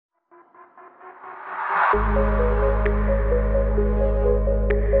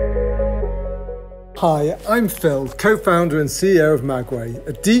Hi, I'm Phil, co-founder and CEO of Magway,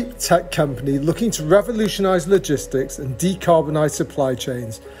 a deep tech company looking to revolutionise logistics and decarbonise supply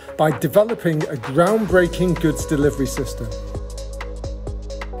chains by developing a groundbreaking goods delivery system.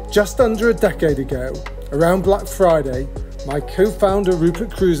 Just under a decade ago, around Black Friday, my co-founder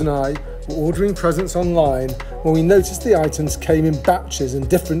Rupert Cruz and I were ordering presents online when we noticed the items came in batches in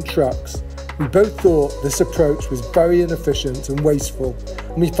different trucks. We both thought this approach was very inefficient and wasteful,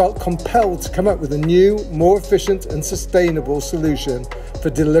 and we felt compelled to come up with a new, more efficient and sustainable solution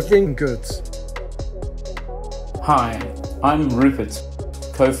for delivering goods. Hi, I'm Rupert,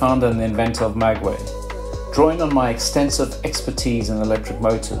 co-founder and the inventor of Magway. Drawing on my extensive expertise in electric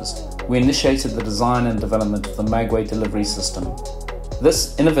motors, we initiated the design and development of the Magway delivery system.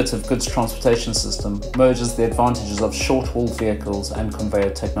 This innovative goods transportation system merges the advantages of short-haul vehicles and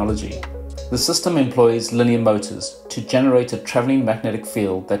conveyor technology. The system employs linear motors to generate a travelling magnetic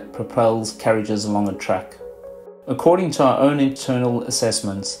field that propels carriages along a track. According to our own internal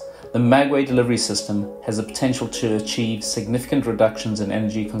assessments, the Magway delivery system has the potential to achieve significant reductions in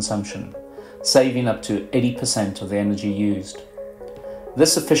energy consumption, saving up to 80% of the energy used.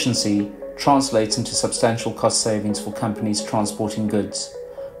 This efficiency translates into substantial cost savings for companies transporting goods,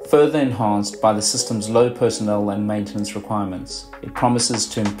 further enhanced by the system's low personnel and maintenance requirements. It promises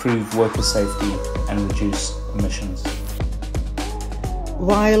to improve worker safety and reduce emissions.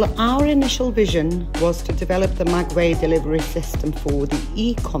 While our initial vision was to develop the Magway delivery system for the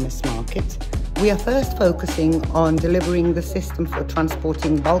e-commerce market, we are first focusing on delivering the system for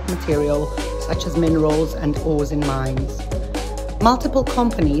transporting bulk material such as minerals and ores in mines. Multiple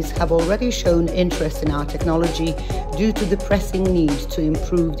companies have already shown interest in our technology due to the pressing need to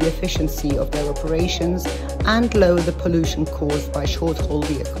improve the efficiency of their operations and lower the pollution caused by short-haul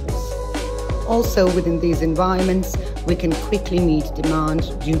vehicles. Also, within these environments, we can quickly meet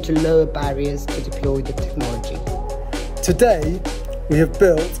demand due to lower barriers to deploy the technology. Today, we have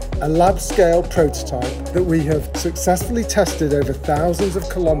built a lab-scale prototype that we have successfully tested over thousands of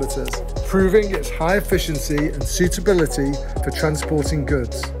kilometres, proving its high efficiency and suitability for transporting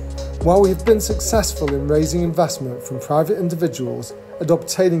goods. While we have been successful in raising investment from private individuals and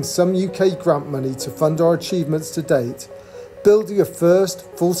obtaining some UK grant money to fund our achievements to date, building a first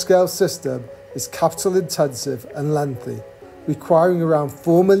full-scale system is capital intensive and lengthy, requiring around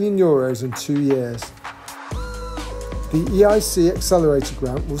 €4 million in 2 years. The EIC Accelerator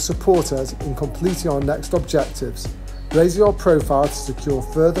Grant will support us in completing our next objectives, raising our profile to secure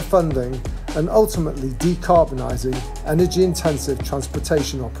further funding and ultimately decarbonising energy-intensive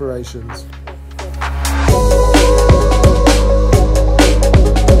transportation operations.